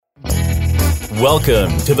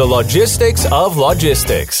Welcome to the Logistics of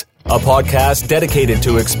Logistics, a podcast dedicated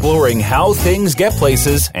to exploring how things get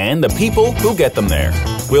places and the people who get them there.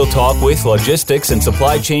 We'll talk with logistics and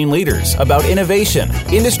supply chain leaders about innovation,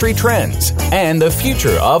 industry trends, and the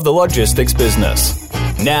future of the logistics business.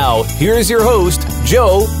 Now, here's your host,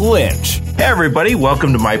 Joe Lynch. Hey, everybody.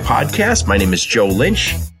 Welcome to my podcast. My name is Joe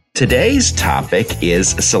Lynch. Today's topic is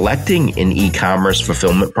selecting an e-commerce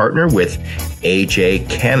fulfillment partner with AJ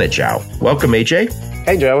Khanijow. Welcome, AJ.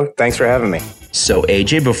 Hey, Joe. Thanks for having me. So,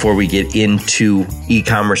 AJ, before we get into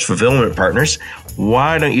e-commerce fulfillment partners,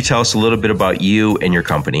 why don't you tell us a little bit about you and your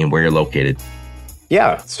company and where you're located?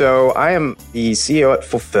 Yeah, so I am the CEO at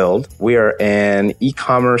Fulfyld. We are an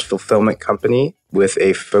e-commerce fulfillment company with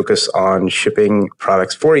a focus on shipping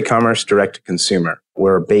products for e-commerce direct to consumer.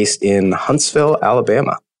 We're based in Huntsville,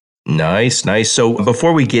 Alabama. Nice. So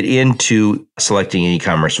before we get into selecting an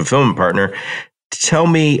e-commerce fulfillment partner, tell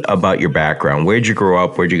me about your background. Where'd you grow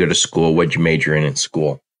up? Where'd you go to school? What'd you major in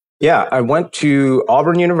school? Yeah, I went to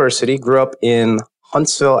Auburn University, grew up in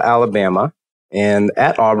Huntsville, Alabama. And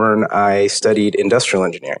at Auburn, I studied industrial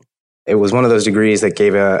engineering. It was one of those degrees that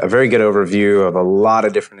gave a very good overview of a lot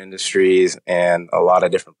of different industries and a lot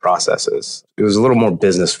of different processes. It was a little more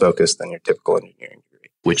business focused than your typical engineering degree.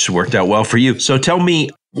 Which worked out well for you. So tell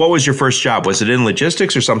me, what was your first job? Was it in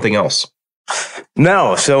logistics or something else?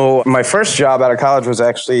 No. So my first job out of college was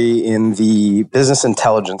actually in the business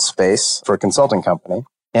intelligence space for a consulting company.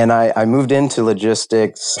 And I moved into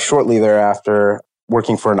logistics shortly thereafter,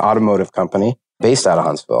 working for an automotive company based out of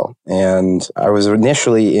Huntsville. And I was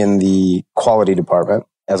initially in the quality department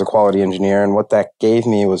as a quality engineer. And what that gave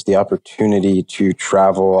me was the opportunity to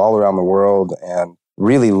travel all around the world and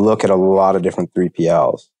really look at a lot of different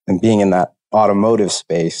 3PLs. And being in that automotive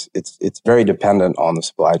space, it's very dependent on the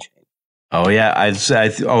supply chain. Oh, yeah.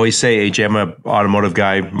 I always say, AJ, I'm an automotive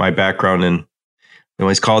guy, my background, and they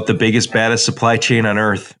always call it the biggest, baddest supply chain on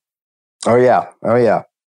earth. Oh, yeah.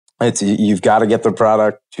 You've got to get the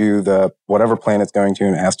product to the whatever plant it's going to,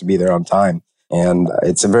 and it has to be there on time. And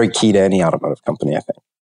it's a very key to any automotive company, I think.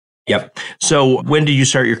 Yep. So when did you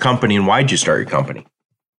start your company and why did you start your company?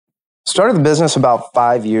 Started the business about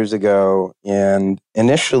 5 years ago. And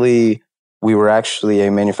initially, we were actually a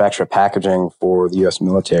manufacturer of packaging for the U.S.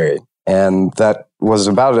 military. And that was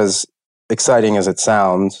about as exciting as it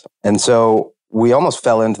sounds. And so we almost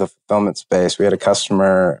fell into the fulfillment space. We had a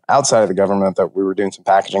customer outside of the government that we were doing some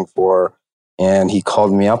packaging for. And he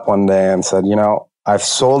called me up one day and said, I've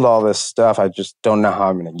sold all this stuff. I just don't know how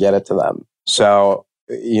I'm going to get it to them. So,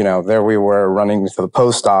 there we were running to the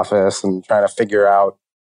post office and trying to figure out,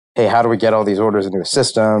 hey, how do we get all these orders into a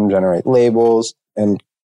system, generate labels, and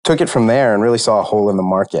took it from there and really saw a hole in the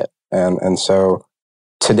market. And so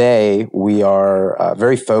today we are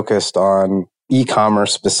very focused on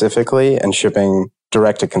e-commerce specifically and shipping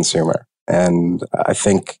direct to consumer. And I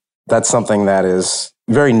think that's something that is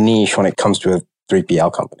very niche when it comes to a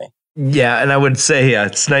 3PL company. Yeah, and I would say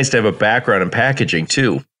it's nice to have a background in packaging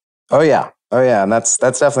too. Oh yeah. And that's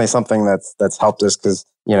definitely something that's helped us because,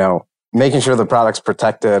 making sure the product's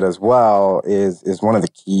protected as well is one of the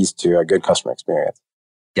keys to a good customer experience.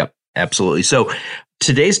 Yep, absolutely. So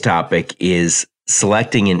today's topic is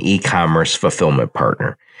selecting an e-commerce fulfillment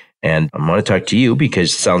partner. And I'm going to talk to you because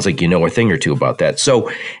it sounds like you know a thing or two about that.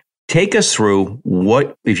 So take us through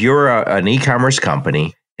if you're an e-commerce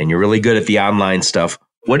company and you're really good at the online stuff,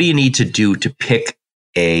 what do you need to do to pick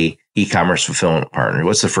a e-commerce fulfillment partner?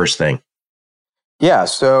 What's the first thing? Yeah,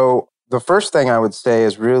 so the first thing I would say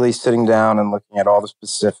is really sitting down and looking at all the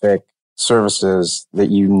specific services that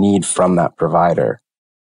you need from that provider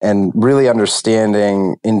and really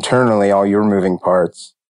understanding internally all your moving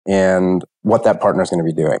parts and what that partner is going to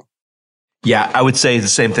be doing. Yeah, I would say the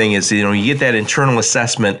same thing is, you get that internal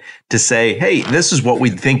assessment to say, hey, this is what we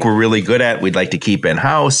think we're really good at. We'd like to keep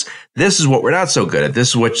in-house. This is what we're not so good at. This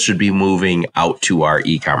is what should be moving out to our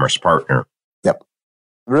e-commerce partner. Yep.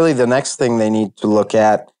 Really, the next thing they need to look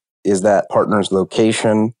at is that partner's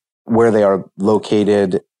location, where they are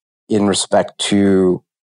located in respect to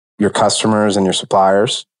your customers and your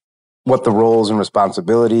suppliers, what the roles and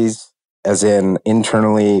responsibilities, as in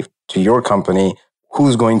internally to your company,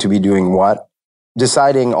 who's going to be doing what,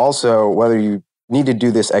 deciding also whether you need to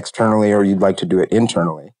do this externally or you'd like to do it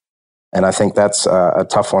internally. And I think that's a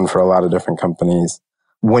tough one for a lot of different companies.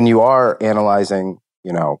 When you are analyzing,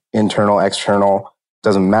 internal, external,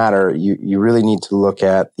 doesn't matter. You really need to look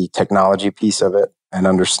at the technology piece of it and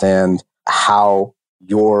understand how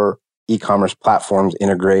your e-commerce platforms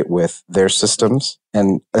integrate with their systems,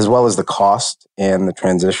 and as well as the cost and the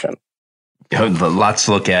transition. Lots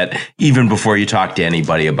to look at even before you talk to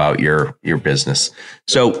anybody about your business.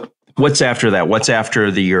 So What's after that? What's after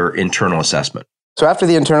your internal assessment? So after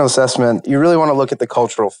the internal assessment, you really want to look at the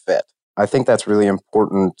cultural fit. I think that's really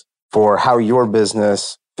important for how your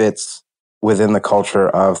business fits within the culture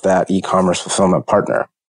of that e-commerce fulfillment partner.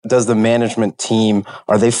 Does the management team,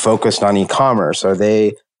 are they focused on e-commerce? Are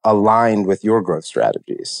they aligned with your growth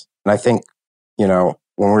strategies? And I think, when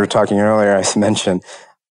we were talking earlier, I mentioned,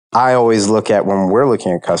 I always look at when we're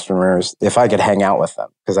looking at customers, if I could hang out with them,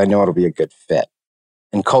 because I know it'll be a good fit.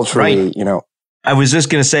 And culturally, right. I was just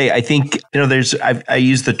going to say, I think, I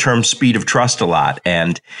use the term speed of trust a lot.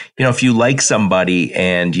 And, if you like somebody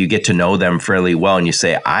and you get to know them fairly well and you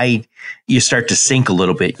say, you start to sink a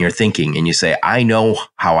little bit in your thinking and you say, I know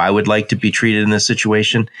how I would like to be treated in this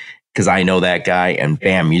situation because I know that guy, and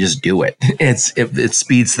bam, you just do it. It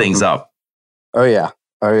speeds things up. Oh yeah.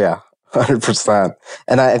 100%.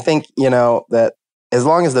 And I think, that as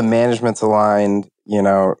long as the management's aligned,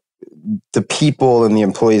 the people and the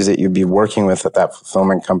employees that you'd be working with at that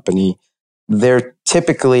fulfillment company, they're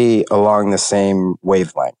typically along the same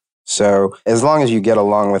wavelength. So as long as you get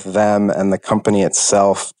along with them and the company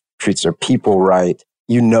itself treats their people right,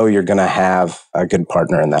 you're going to have a good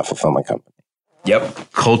partner in that fulfillment company.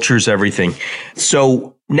 Yep. Culture's everything.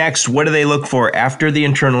 So next, what do they look for after the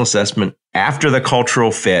internal assessment, after the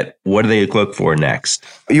cultural fit? What do they look for next?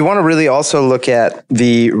 You want to really also look at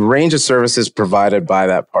the range of services provided by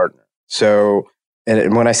that partner. So,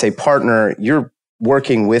 and when I say partner, you're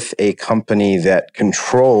working with a company that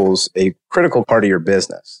controls a critical part of your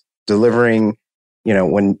business, delivering,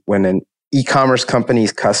 when an e-commerce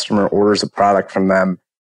company's customer orders a product from them,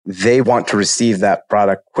 they want to receive that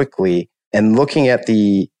product quickly. And looking at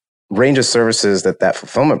the range of services that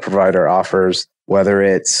fulfillment provider offers, whether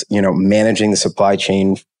it's, managing the supply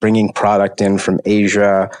chain, bringing product in from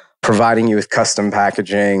Asia, providing you with custom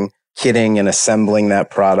packaging, kitting and assembling that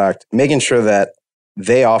product, making sure that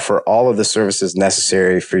they offer all of the services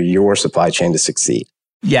necessary for your supply chain to succeed.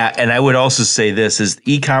 Yeah. And I would also say this is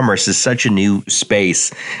e-commerce is such a new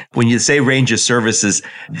space. When you say range of services,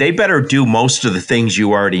 they better do most of the things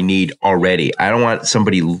you already need already. I don't want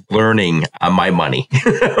somebody learning on my money.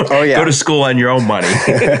 Oh, yeah. Go to school on your own money.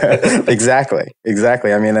 Exactly.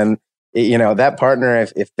 I mean, and that partner,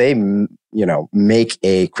 if they, make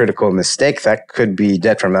a critical mistake, that could be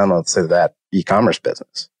detrimental to that e-commerce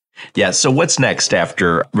business. Yeah. So what's next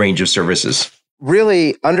after range of services?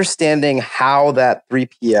 Really understanding how that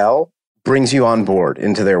 3PL brings you on board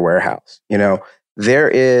into their warehouse. There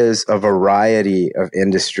is a variety of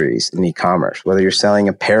industries in e-commerce, whether you're selling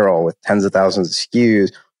apparel with tens of thousands of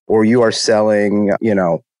SKUs, or you are selling,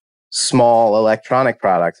 small electronic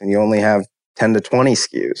products and you only have 10 to 20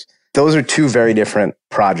 SKUs. Those are two very different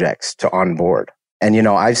projects to onboard. And,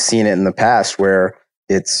 I've seen it in the past where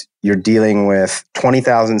you're dealing with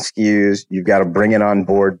 20,000 SKUs. You've got to bring it on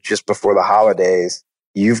board just before the holidays.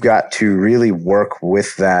 You've got to really work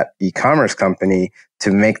with that e-commerce company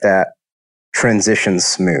to make that transition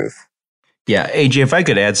smooth. Yeah, AJ, if I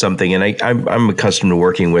could add something, and I'm accustomed to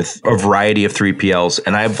working with a variety of 3PLs,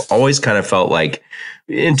 and I've always kind of felt like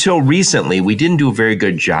until recently, we didn't do a very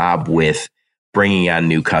good job with bringing on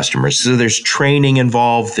new customers. So there's training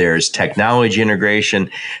involved, there's technology integration.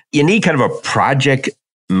 You need kind of a project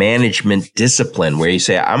management discipline where you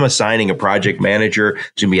say, I'm assigning a project manager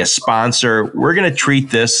to be a sponsor. We're going to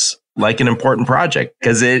treat this like an important project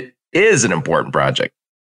because it is an important project.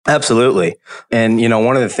 Absolutely. And,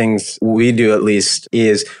 one of the things we do at least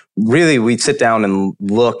is really we sit down and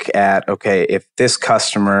look at, okay, if this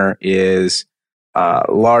customer is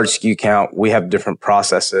large SKU count, we have different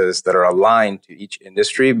processes that are aligned to each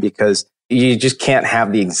industry because you just can't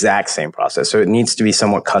have the exact same process. So it needs to be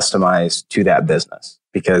somewhat customized to that business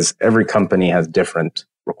because every company has different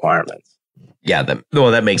requirements. Yeah,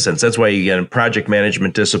 that makes sense. That's why you get a project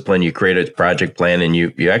management discipline. You create a project plan and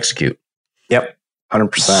you execute. Yep,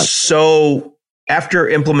 100%. So after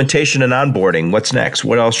implementation and onboarding, what's next?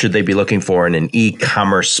 What else should they be looking for in an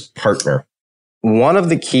e-commerce partner? One of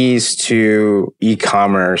the keys to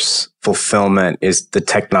e-commerce fulfillment is the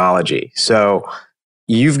technology. So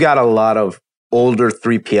you've got a lot of older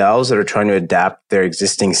 3PLs that are trying to adapt their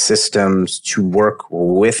existing systems to work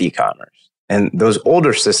with e-commerce. And those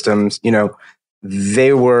older systems,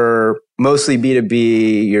 they were mostly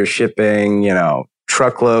B2B, you're shipping,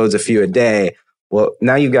 truckloads, a few a day. Well,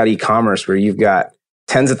 now you've got e-commerce where you've got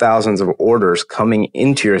tens of thousands of orders coming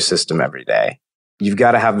into your system every day. You've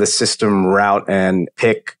got to have the system route and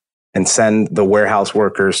pick and send the warehouse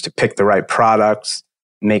workers to pick the right products,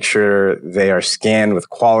 make sure they are scanned with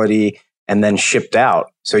quality, and then shipped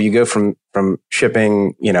out. So you go from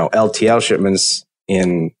shipping, LTL shipments,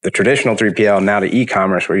 in the traditional 3PL now to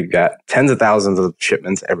e-commerce, where you've got tens of thousands of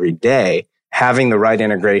shipments every day, having the right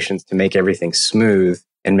integrations to make everything smooth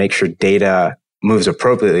and make sure data moves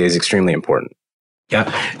appropriately is extremely important. Yeah.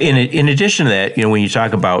 In addition to that, when you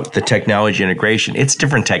talk about the technology integration, it's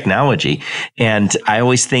different technology. And I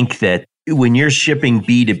always think that when you're shipping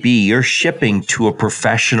B2B, you're shipping to a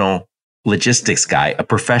professional logistics guy, a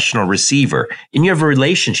professional receiver, and you have a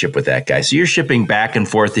relationship with that guy. So you're shipping back and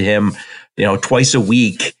forth to him, twice a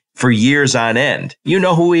week for years on end. You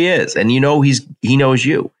know who he is, and he knows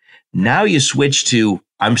you. Now you switch to,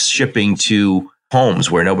 I'm shipping to homes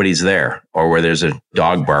where nobody's there, or where there's a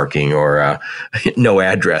dog barking, or no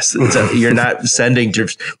address. You're not sending to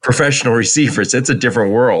professional receivers. It's a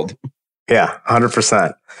different world. Yeah,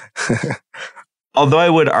 100%. Although I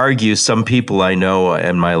would argue some people I know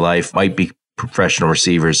in my life might be professional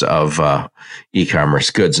receivers of e-commerce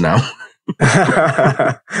goods now.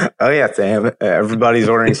 Oh yeah, Sam. Everybody's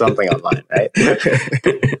ordering something online, right?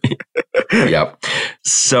 Yep.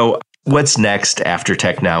 So what's next after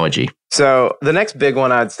technology? So the next big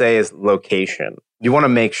one I'd say is location. You want to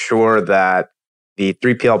make sure that the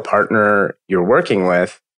 3PL partner you're working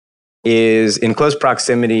with is in close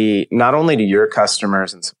proximity, not only to your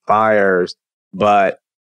customers and suppliers, but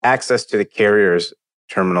access to the carrier's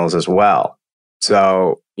terminals as well.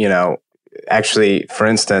 So, actually, for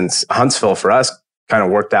instance, Huntsville for us kind of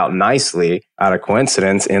worked out nicely out of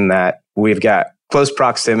coincidence in that we've got close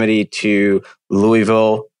proximity to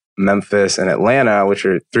Louisville, Memphis, and Atlanta, which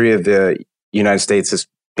are three of the United States'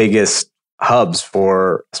 biggest hubs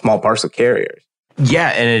for small parcel carriers. Yeah.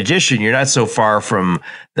 And in addition, you're not so far from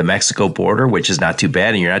the Mexico border, which is not too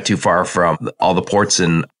bad. And you're not too far from all the ports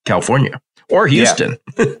in California or Houston.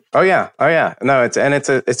 Yeah. Oh yeah. No, it's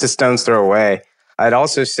a stone's throw away. I'd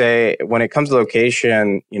also say when it comes to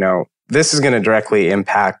location, this is going to directly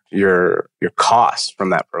impact your costs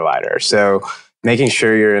from that provider. So making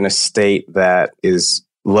sure you're in a state that is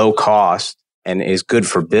low cost and is good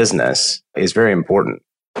for business is very important.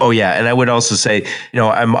 Oh, yeah. And I would also say,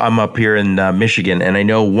 I'm up here in Michigan, and I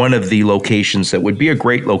know one of the locations that would be a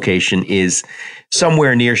great location is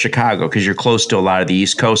somewhere near Chicago, because you're close to a lot of the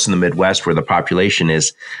East Coast and the Midwest where the population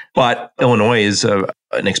is. But Illinois is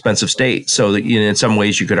an expensive state. So in some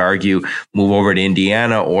ways you could argue move over to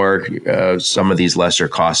Indiana or some of these lesser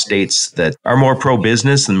cost states that are more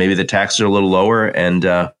pro-business, and maybe the taxes are a little lower, and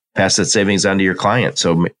pass that savings on to your client.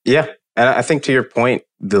 So yeah. And I think to your point,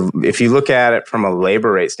 if you look at it from a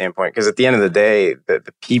labor rate standpoint, because at the end of the day,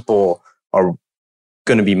 the people are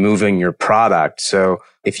going to be moving your product. So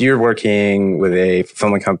if you're working with a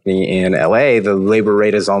fulfillment company in LA, the labor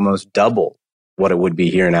rate is almost double what it would be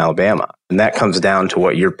here in Alabama. And that comes down to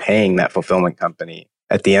what you're paying that fulfillment company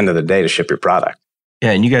at the end of the day to ship your product.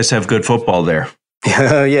 Yeah, and you guys have good football there.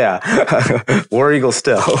 Yeah. War Eagle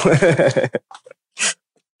still.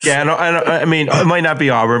 Yeah, I mean, it might not be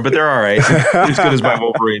Auburn, but they're all right. As good as my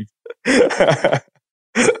Wolverines.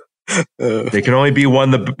 They can only be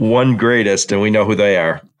one greatest, and we know who they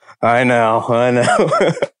are. I know.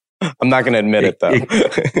 I'm not going to admit it, though.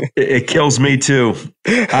 It kills me, too.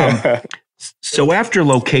 So after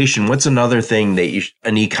location, what's another thing that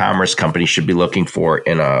an e-commerce company should be looking for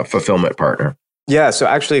in a fulfillment partner? Yeah, so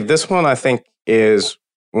actually, this one I think is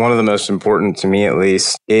one of the most important to me, at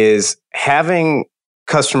least, is having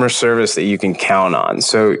customer service that you can count on.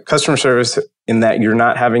 So customer service in that you're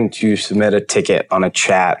not having to submit a ticket on a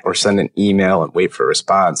chat or send an email and wait for a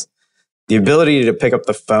response. The ability to pick up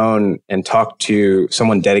the phone and talk to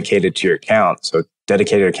someone dedicated to your account, so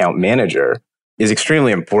dedicated account manager, is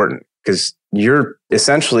extremely important because you're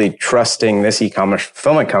essentially trusting this e-commerce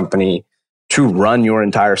fulfillment company to run your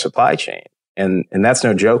entire supply chain. And that's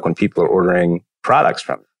no joke when people are ordering products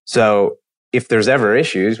from you. So if there's ever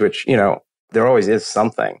issues, which, there always is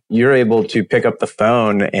something, you're able to pick up the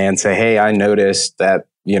phone and say, hey, I noticed that,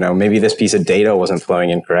 maybe this piece of data wasn't flowing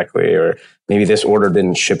in correctly, or maybe this order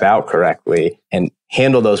didn't ship out correctly, and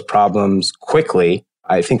handle those problems quickly.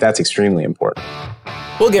 I think that's extremely important.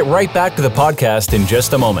 We'll get right back to the podcast in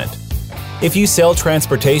just a moment. If you sell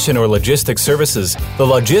transportation or logistics services, the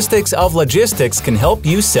Logistics of Logistics can help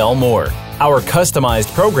you sell more. Our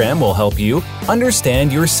customized program will help you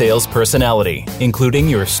understand your sales personality, including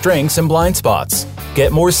your strengths and blind spots,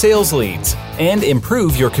 get more sales leads, and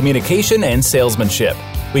improve your communication and salesmanship.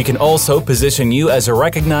 We can also position you as a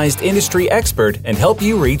recognized industry expert and help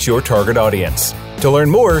you reach your target audience. To learn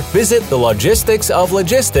more, visit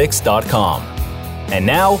thelogisticsoflogistics.com. And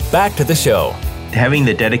now, back to the show. Having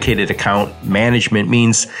the dedicated account management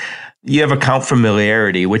means you have account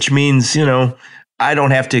familiarity, which means, I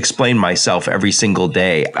don't have to explain myself every single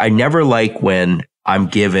day. I never like when I'm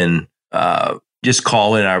given just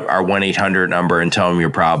call in our 1-800 number and tell them your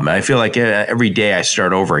problem. I feel like every day I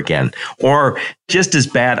start over again. Or just as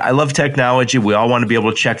bad, I love technology. We all want to be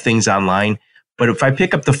able to check things online. But if I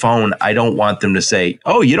pick up the phone, I don't want them to say,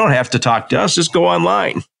 oh, you don't have to talk to us, just go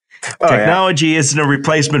online. Oh, technology isn't a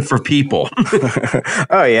replacement for people.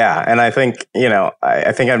 Oh, yeah. And I think,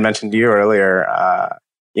 I think I mentioned to you earlier,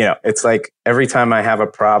 it's like every time I have a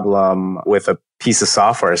problem with a piece of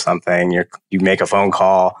software or something, you make a phone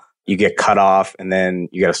call, you get cut off, and then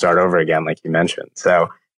you got to start over again, like you mentioned. So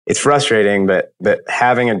it's frustrating, but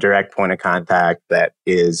having a direct point of contact that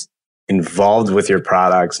is involved with your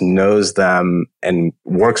products, knows them, and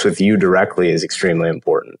works with you directly is extremely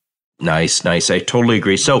important. Nice. I totally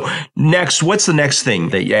agree. So next, what's the next thing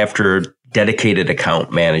that you after dedicated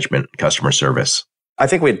account management, customer service? I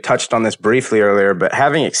think we touched on this briefly earlier, but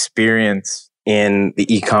having experience in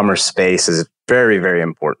the e-commerce space is very, very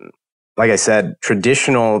important. Like I said,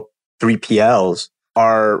 traditional 3PLs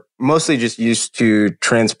are mostly just used to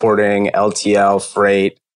transporting LTL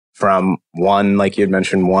freight from one, like you had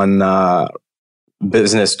mentioned, one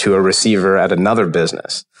business to a receiver at another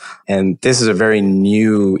business. And this is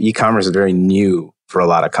e-commerce is very new for a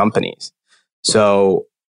lot of companies. So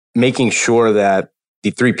making sure that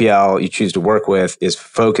the 3PL you choose to work with is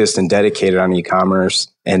focused and dedicated on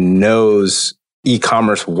e-commerce and knows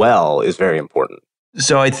e-commerce well is very important.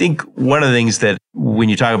 So I think one of the things that when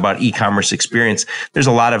you talk about e-commerce experience, there's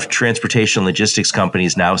a lot of transportation logistics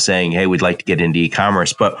companies now saying, hey, we'd like to get into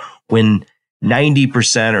e-commerce. But when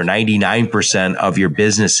 90% or 99% of your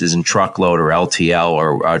business is in truckload or LTL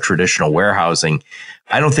or traditional warehousing,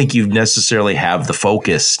 I don't think you necessarily have the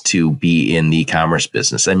focus to be in the e-commerce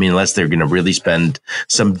business. I mean, unless they're going to really put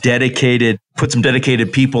some dedicated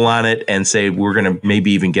people on it and say, we're going to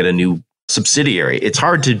maybe even get a new subsidiary. It's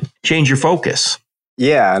hard to change your focus.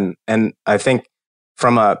 Yeah. And I think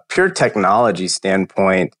from a pure technology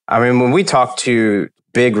standpoint, I mean, when we talk to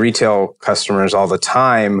big retail customers all the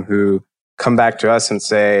time who come back to us and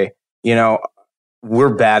say, we're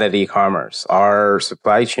bad at e-commerce. Our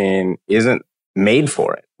supply chain isn't made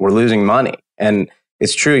for it. We're losing money. And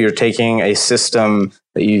it's true. You're taking a system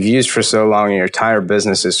that you've used for so long and your entire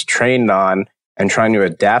business is trained on and trying to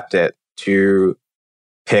adapt it to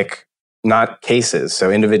pick not cases,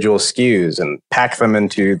 so individual SKUs, and pack them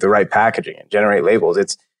into the right packaging and generate labels.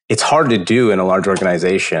 It's hard to do in a large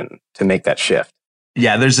organization to make that shift.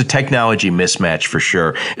 Yeah, there's a technology mismatch for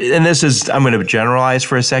sure. And I'm going to generalize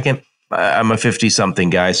for a second. I'm a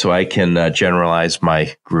 50-something guy, so I can generalize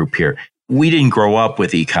my group here. We didn't grow up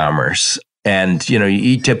with e-commerce. And,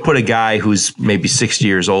 to put a guy who's maybe 60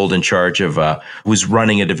 years old in charge of, who's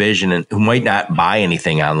running a division and who might not buy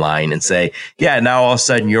anything online and say, yeah, now all of a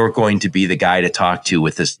sudden you're going to be the guy to talk to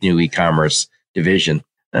with this new e-commerce division.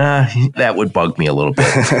 That would bug me a little bit.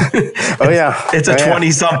 Oh, yeah. It's a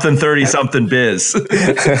 20-something, 30-something biz.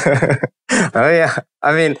 Oh, yeah.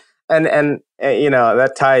 I mean, and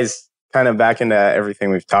that ties kind of back into everything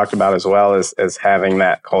we've talked about as well as having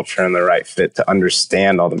that culture and the right fit to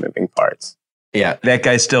understand all the moving parts. Yeah, that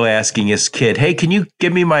guy's still asking his kid, hey, can you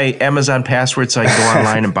give me my Amazon password so I can go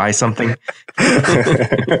online and buy something?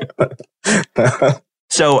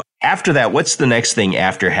 So after that, what's the next thing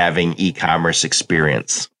after having e-commerce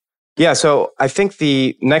experience? Yeah, so I think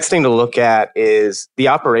the next thing to look at is the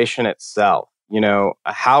operation itself.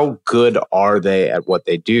 How good are they at what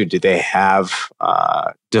they do? Do they have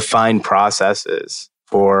defined processes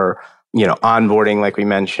for, onboarding, like we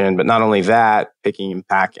mentioned, but not only that, picking and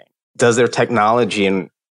packing? Does their technology and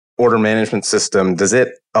order management system, does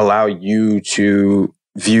it allow you to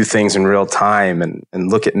view things in real time and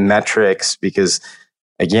look at metrics? Because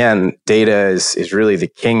again, data is really the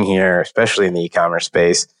king here, especially in the e-commerce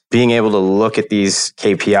space. Being able to look at these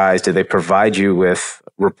KPIs, do they provide you with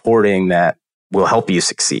reporting that will help you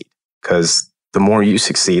succeed? Because the more you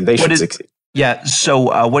succeed, they should succeed. Yeah.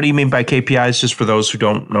 So what do you mean by KPIs, just for those who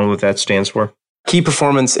don't know what that stands for? Key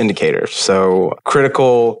performance indicators. So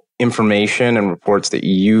critical information and reports that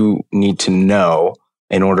you need to know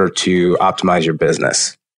in order to optimize your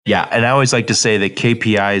business. Yeah. And I always like to say that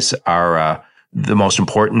KPIs are the most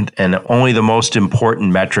important, and only the most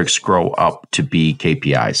important metrics grow up to be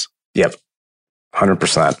KPIs. Yep.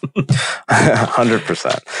 100%.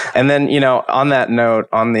 100%. And then, on that note,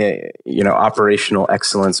 on the, operational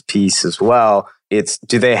excellence piece as well,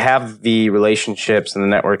 do they have the relationships and the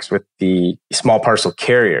networks with the small parcel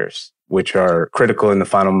carriers, which are critical in the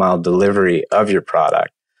final mile delivery of your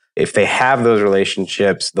product? If they have those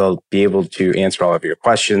relationships, they'll be able to answer all of your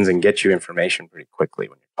questions and get you information pretty quickly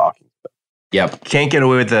when you're talking to them. Yep. Can't get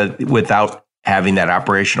away without having that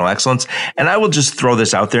operational excellence. And I will just throw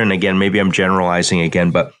this out there. And again, maybe I'm generalizing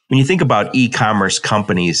again, but when you think about e-commerce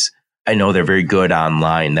companies, I know they're very good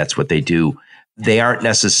online. That's what they do. They aren't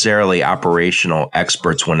necessarily operational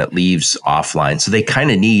experts when it leaves offline. So they kind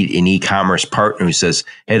of need an e-commerce partner who says,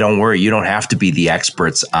 hey, don't worry, you don't have to be the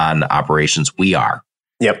experts on operations. We are.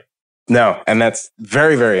 Yep. No, and that's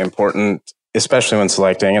very, very important, especially when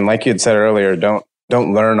selecting. And like you had said earlier, don't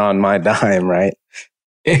learn on my dime, right?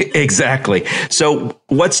 Exactly. So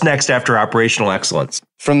what's next after operational excellence?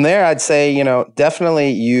 From there, I'd say,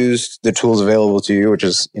 definitely use the tools available to you, which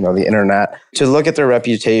is, the internet, to look at their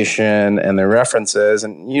reputation and their references.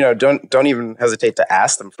 And, don't even hesitate to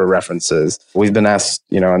ask them for references. We've been asked,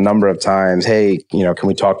 a number of times, hey, can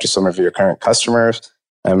we talk to some of your current customers?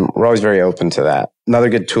 And we're always very open to that. Another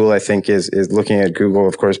good tool, I think, is looking at Google,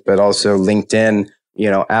 of course, but also LinkedIn.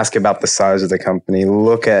 Ask about the size of the company,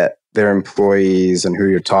 look at their employees and who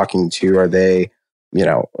you're talking to. Are they,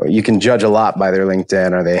 you can judge a lot by their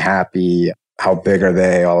LinkedIn. Are they happy? How big are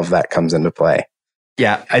they? All of that comes into play.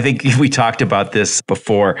 Yeah, I think we talked about this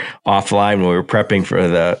before offline when we were prepping for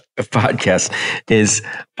the podcast. Is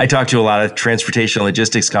I talked to a lot of transportation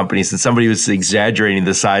logistics companies, and somebody was exaggerating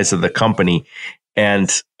the size of the company. And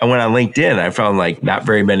I went on LinkedIn. I found not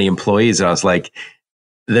very many employees. And I was like,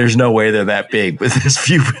 there's no way they're that big with this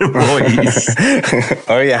few employees.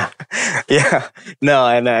 Oh yeah. Yeah. No,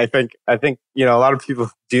 and I think, a lot of people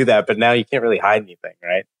do that, but now you can't really hide anything,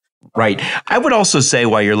 right? Right. I would also say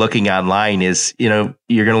while you're looking online is, you're going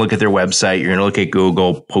to look at their website, you're going to look at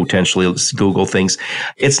Google, potentially Google things.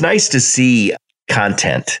 It's nice to see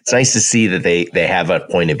content. It's nice to see that they have a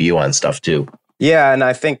point of view on stuff too. Yeah. And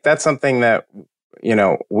I think that's something that,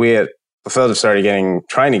 we at Fulfyld have started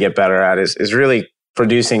trying to get better at is really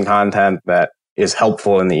producing content that is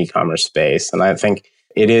helpful in the e-commerce space. And I think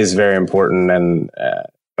it is very important and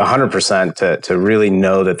 100% to really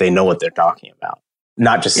know that they know what they're talking about.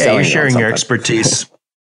 Not just selling. You're sharing your expertise.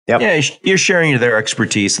 Yep. Yeah, you're sharing their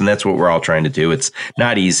expertise, and that's what we're all trying to do. It's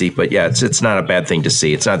not easy, but yeah, it's not a bad thing to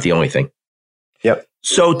see. It's not the only thing. Yep.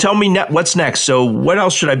 So tell me what's next. So what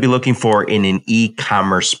else should I be looking for in an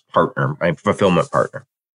e-commerce partner, my fulfillment partner?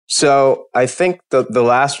 So I think the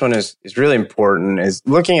last one is really important, is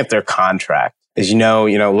looking at their contract. As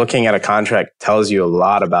looking at a contract tells you a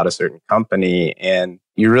lot about a certain company, and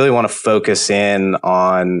you really want to focus in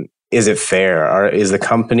on, is it fair? Or is the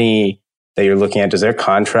company that you're looking at, does their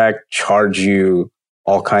contract charge you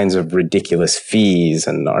all kinds of ridiculous fees?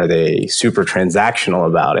 And are they super transactional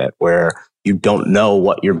about it, where you don't know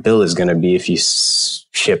what your bill is going to be if you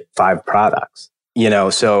ship 5 products?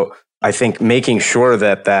 So I think making sure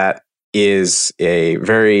that is a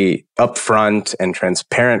very upfront and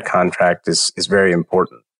transparent contract is very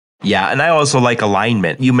important. Yeah. And I also like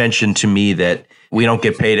alignment. You mentioned to me that we don't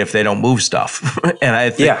get paid if they don't move stuff. And I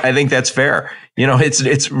think that's fair.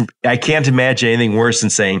 It's I can't imagine anything worse than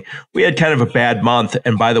saying we had kind of a bad month.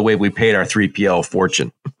 And by the way, we paid our 3PL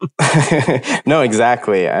fortune. No,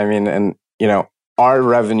 exactly. I mean, and our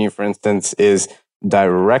revenue, for instance, is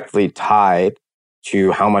directly tied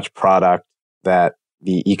to how much product that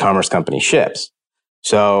the e-commerce company ships.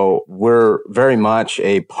 So we're very much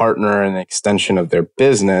a partner and extension of their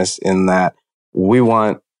business, in that we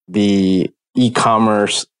want the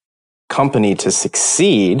e-commerce company to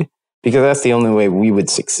succeed, because that's the only way we would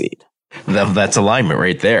succeed. That's alignment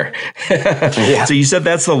right there. Yeah. So you said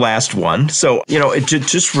that's the last one. So,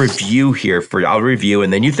 just review here I'll review,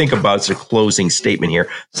 and then you think about a closing statement here.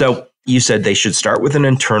 So you said they should start with an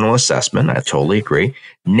internal assessment. I totally agree.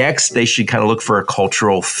 Next, they should kind of look for a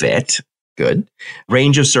cultural fit. Good.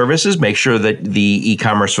 Range of services, make sure that the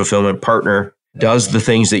e-commerce fulfillment partner does the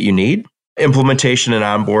things that you need. Implementation and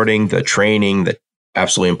onboarding, the training, that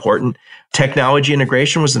absolutely important. Technology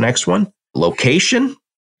integration was the next one. Location,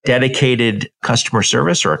 dedicated customer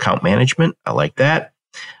service or account management. I like that.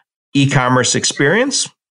 E-commerce experience.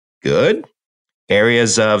 Good.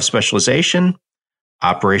 Areas of specialization,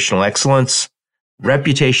 operational excellence,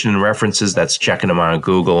 reputation and references. That's checking them on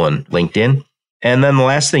Google and LinkedIn. And then the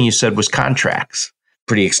last thing you said was contracts.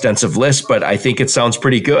 Pretty extensive list, but I think it sounds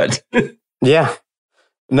pretty good. Yeah.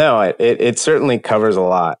 No, it certainly covers a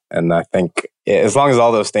lot. And I think as long as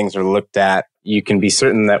all those things are looked at, you can be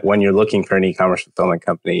certain that when you're looking for an e-commerce fulfillment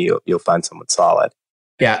company, you'll find someone solid.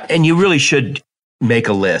 Yeah. And you really should make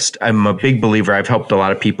a list. I'm a big believer. I've helped a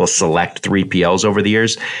lot of people select 3PLs over the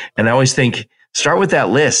years. And I always think, start with that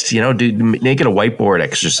list, make it a whiteboard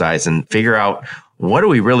exercise and figure out, what do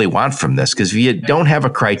we really want from this? Because if you don't have a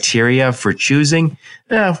criteria for choosing,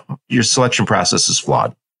 your selection process is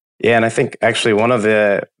flawed. Yeah. And I think actually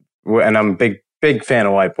and I'm a big big fan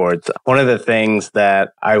of whiteboards. One of the things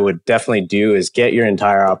that I would definitely do is get your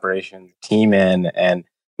entire operation team in and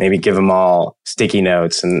maybe give them all sticky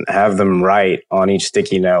notes and have them write on each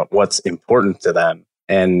sticky note what's important to them.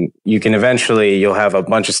 And you'll have a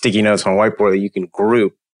bunch of sticky notes on a whiteboard that you can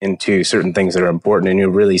group into certain things that are important, and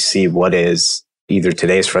you'll really see what is either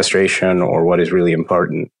today's frustration or what is really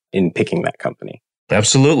important in picking that company.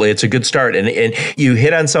 Absolutely. It's a good start. And you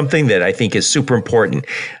hit on something that I think is super important.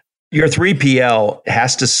 Your 3PL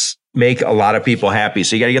has to make a lot of people happy.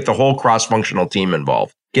 So you got to get the whole cross-functional team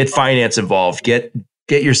involved, get finance involved, get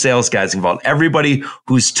your sales guys involved. Everybody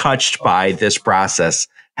who's touched by this process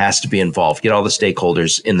has to be involved. Get all the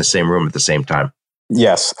stakeholders in the same room at the same time.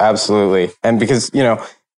 Yes, absolutely. And because,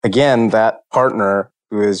 again, that partner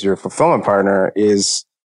who is your fulfillment partner is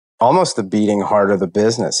almost the beating heart of the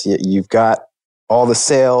business. You've got all the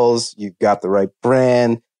sales, you've got the right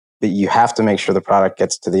brand, but you have to make sure the product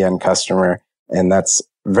gets to the end customer. And that's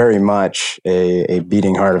very much a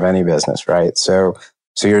beating heart of any business, right? So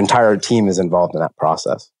your entire team is involved in that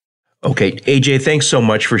process. Okay, AJ, thanks so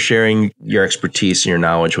much for sharing your expertise and your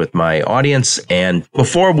knowledge with my audience. And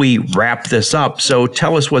before we wrap this up, so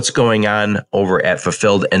tell us what's going on over at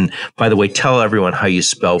Fulfyld. And by the way, tell everyone how you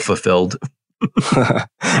spell Fulfyld.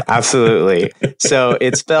 Absolutely. So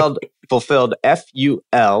it's spelled Fulfyld,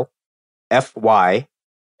 Fulfyld.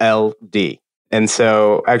 And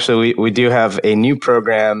so actually we do have a new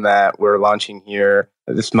program that we're launching here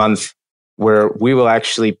this month where we will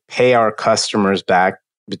actually pay our customers back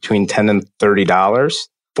between $10 and $30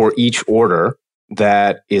 for each order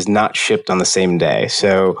that is not shipped on the same day.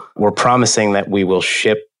 So we're promising that we will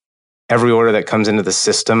ship every order that comes into the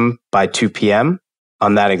system by 2 p.m.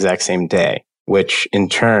 on that exact same day, which in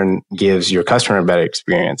turn gives your customer a better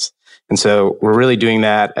experience. And so we're really doing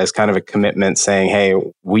that as kind of a commitment saying, hey,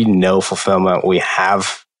 we know fulfillment, we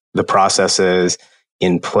have the processes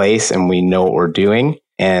in place and we know what we're doing.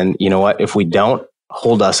 And you know what? If we don't,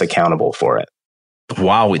 hold us accountable for it.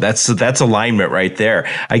 Wow, that's alignment right there.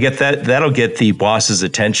 I get that. That'll get the boss's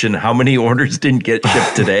attention. How many orders didn't get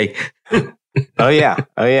shipped today? Oh yeah.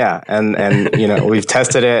 And we've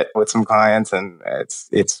tested it with some clients and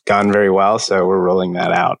it's gone very well. So we're rolling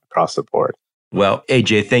that out across the board. Well,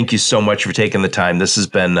 AJ, thank you so much for taking the time. This has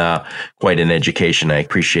been quite an education. I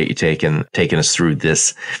appreciate you taking us through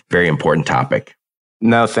this very important topic.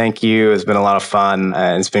 No, thank you. It's been a lot of fun.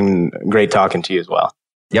 It's been great talking to you as well.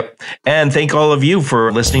 Yep. And thank all of you for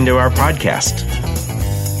listening to our podcast.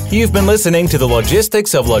 You've been listening to the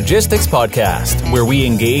Logistics of Logistics podcast, where we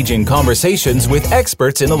engage in conversations with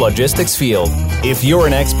experts in the logistics field. If you're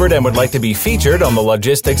an expert and would like to be featured on the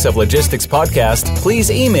Logistics of Logistics podcast, please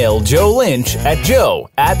email Joe Lynch at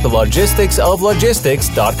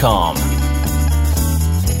joe@thelogisticsoflogistics.com.